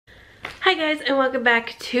Hi guys, and welcome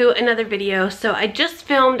back to another video. So I just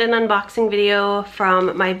filmed an unboxing video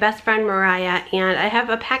from my best friend Mariah, and I have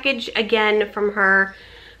a package again from her.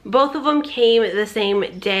 Both of them came the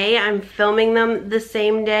same day. I'm filming them the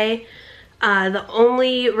same day. The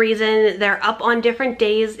only reason they're up on different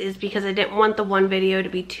days is because I didn't want the one video to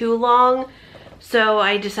be too long, so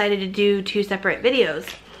I decided to do two separate videos.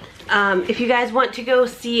 If you guys want to go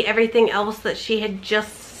see everything else that she had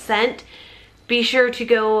just sent, be sure to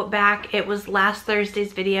go back. It was last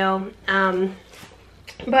Thursday's video. But I'm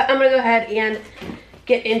gonna go ahead and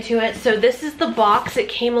get into it. So this is the box. It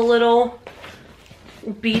came a little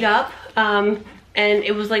beat up and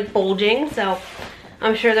it was like bulging, so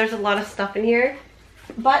I'm sure there's a lot of stuff in here.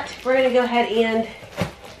 But we're gonna go ahead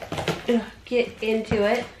and get into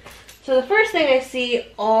it. So the first thing I see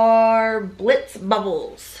are Blitz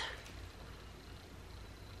bubbles.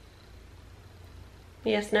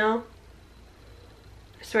 Yes, no?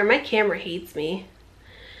 I swear my camera hates me.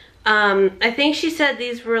 I think she said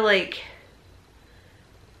these were like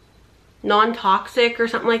non-toxic or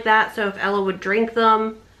something like that, so if Ella would drink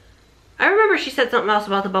them. I remember she said something else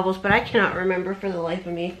about the bubbles, but I cannot remember for the life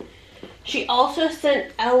of me. She also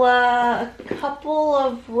sent Ella a couple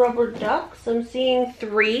of rubber ducks. I'm seeing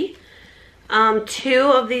 3.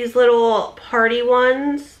 2 of these little party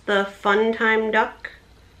ones, the Fun Time Duck.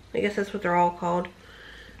 I guess that's what they're all called.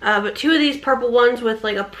 But 2 of these purple ones with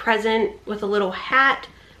like a present with a little hat.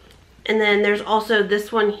 And then there's also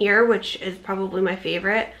this one here, which is probably my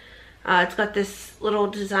favorite. It's got this little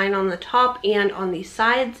design on the top and on the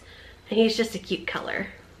sides. And he's just a cute color.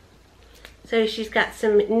 So she's got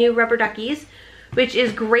some new rubber duckies, which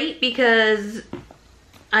is great because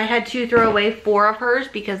I had to throw away 4 of hers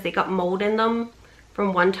because they got mold in them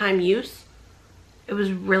from one-time use. It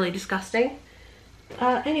was really disgusting.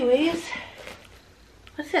 Anyways.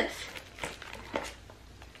 What's this?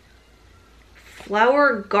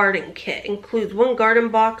 Flower garden kit. Includes 1 garden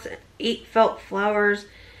box, 8 felt flowers,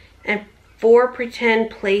 and 4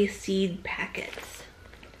 pretend play seed packets.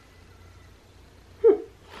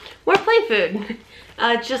 More play food.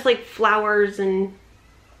 It's just like flowers and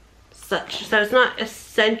such. So it's not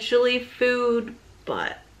essentially food,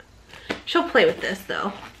 but she'll play with this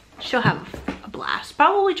though. She'll have a blast.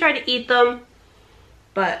 Probably try to eat them,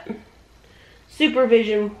 but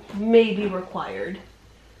supervision may be required.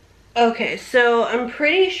 Okay, so I'm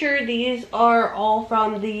pretty sure these are all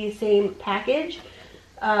from the same package.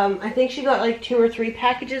 I think she got like 2 or 3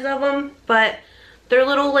 packages of them, but they're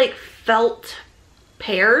little like felt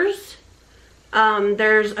pears.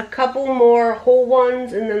 There's a couple more whole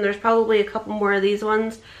ones, and then there's probably a couple more of these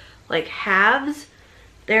ones, like halves.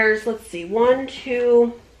 There's, let's see, 1,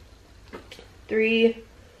 2, 3,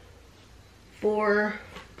 4,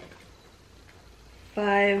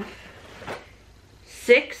 5,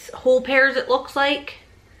 6 whole pears it looks like.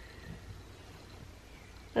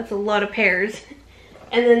 That's a lot of pears.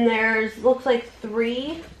 And then there's, looks like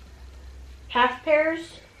 3 half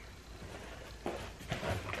pears.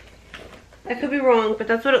 I could be wrong, but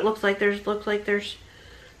that's what it looks like. Looks like there's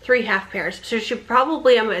 3 half pears. So she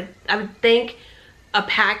probably, I would think a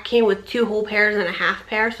pack came with 2 whole pears and a half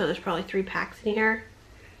pear, so there's probably 3 packs in here.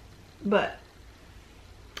 But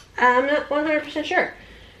I'm not 100% sure.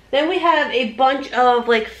 Then we have a bunch of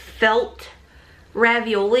like felt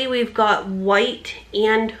ravioli. We've got white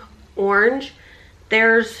and orange.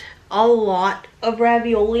 There's a lot of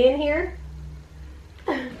ravioli in here.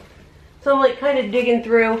 So I'm like kind of digging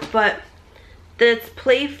through, but that's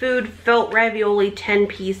play food felt ravioli, 10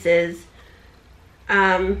 pieces.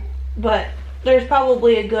 But there's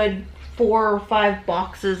probably a good 4 or 5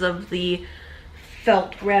 boxes of the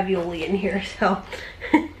felt ravioli in here, so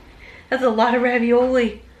that's a lot of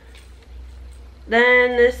ravioli.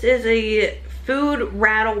 Then this is a Food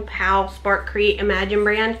Rattle Pal Spark Create Imagine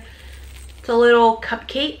brand. It's a little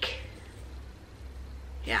cupcake.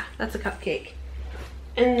 Yeah, that's a cupcake.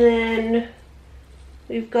 And then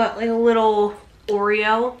we've got like a little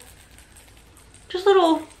Oreo. Just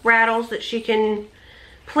little rattles that she can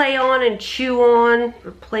play on and chew on,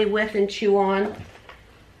 or play with and chew on.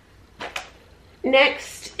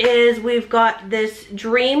 Next is we've got this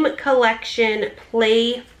Dream Collection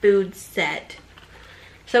Play Food Set.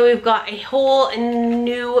 So we've got a whole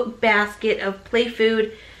new basket of play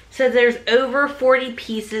food. So there's over 40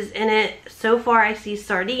 pieces in it. So far I see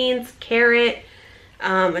sardines, carrot,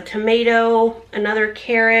 a tomato, another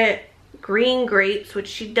carrot, green grapes, which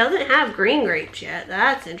she doesn't have green grapes yet.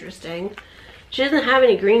 That's interesting. She doesn't have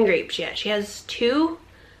any green grapes yet. She has 2,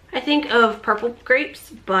 I think, of purple grapes,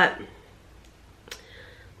 but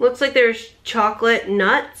looks like there's chocolate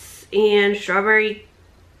nuts and strawberry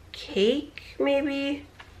cake, maybe.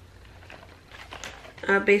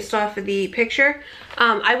 based off of the picture.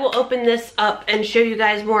 I will open this up and show you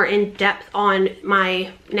guys more in depth on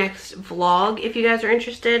my next vlog if you guys are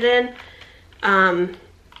interested in.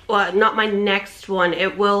 Well, not my next one.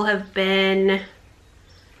 It will have been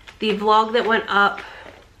the vlog that went up,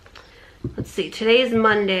 let's see, today's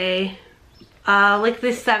Monday, like the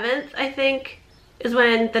 7th, I think, is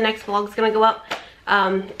when the next vlog is gonna go up.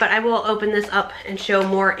 But I will open this up and show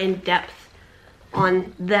more in depth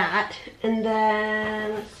on that. And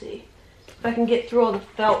then, let's see if I can get through all the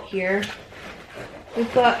felt here.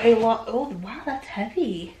 We've got a lot. Oh, wow, that's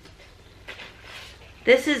heavy.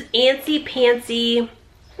 This is Antsy Pantsy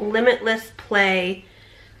Limitless Play.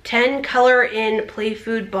 10 color in play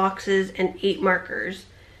food boxes and 8 markers.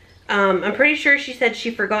 I'm pretty sure she said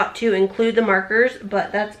she forgot to include the markers,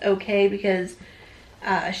 but that's okay because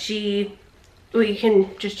we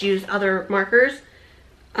can just use other markers.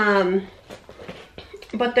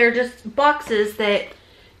 But they're just boxes that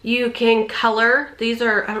you can color. These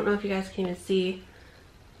are, I don't know if you guys can even see,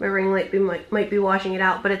 my ring light might be washing it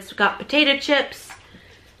out, but it's got potato chips.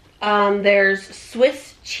 There's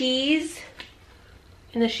Swiss cheese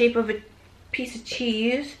in the shape of a piece of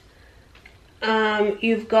cheese.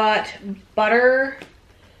 You've got butter,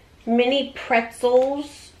 mini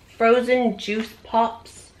pretzels, frozen juice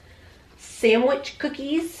pops, sandwich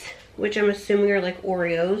cookies, which I'm assuming are like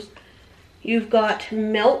Oreos. You've got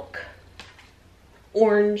milk,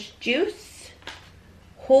 orange juice,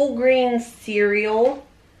 whole grain cereal,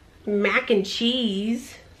 mac and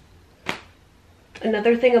cheese,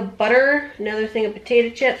 another thing of butter, another thing of potato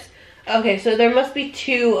chips. Okay, so there must be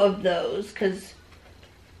 2 of those because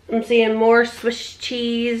I'm seeing more Swiss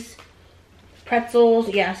cheese, pretzels.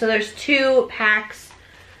 Yeah, so there's 2 packs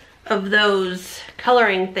of those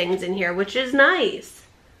coloring things in here, which is nice.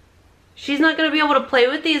 She's not going to be able to play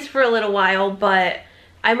with these for a little while, but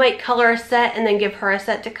I might color a set and then give her a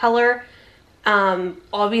set to color.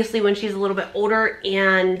 Obviously when she's a little bit older,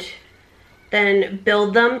 and then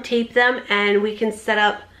build them, tape them, and we can set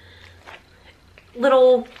up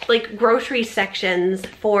little like grocery sections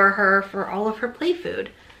for her for all of her play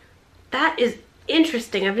food. That is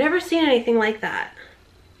interesting. I've never seen anything like that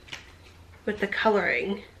with the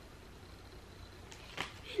coloring.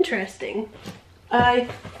 Interesting. I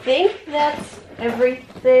think that's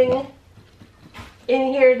everything in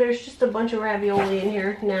here. There's just a bunch of ravioli in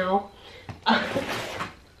here now.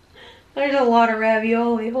 There's a lot of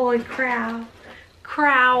ravioli. Holy crow.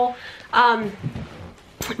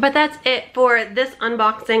 But that's it for this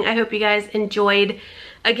unboxing. I hope you guys enjoyed.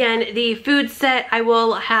 Again, the food set I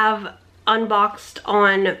will have unboxed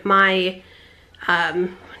on my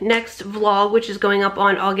next vlog, which is going up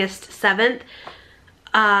on August 7th.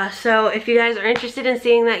 So if you guys are interested in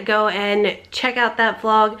seeing that, go and check out that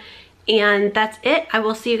vlog. And that's it. I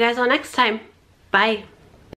will see you guys all next time. Bye.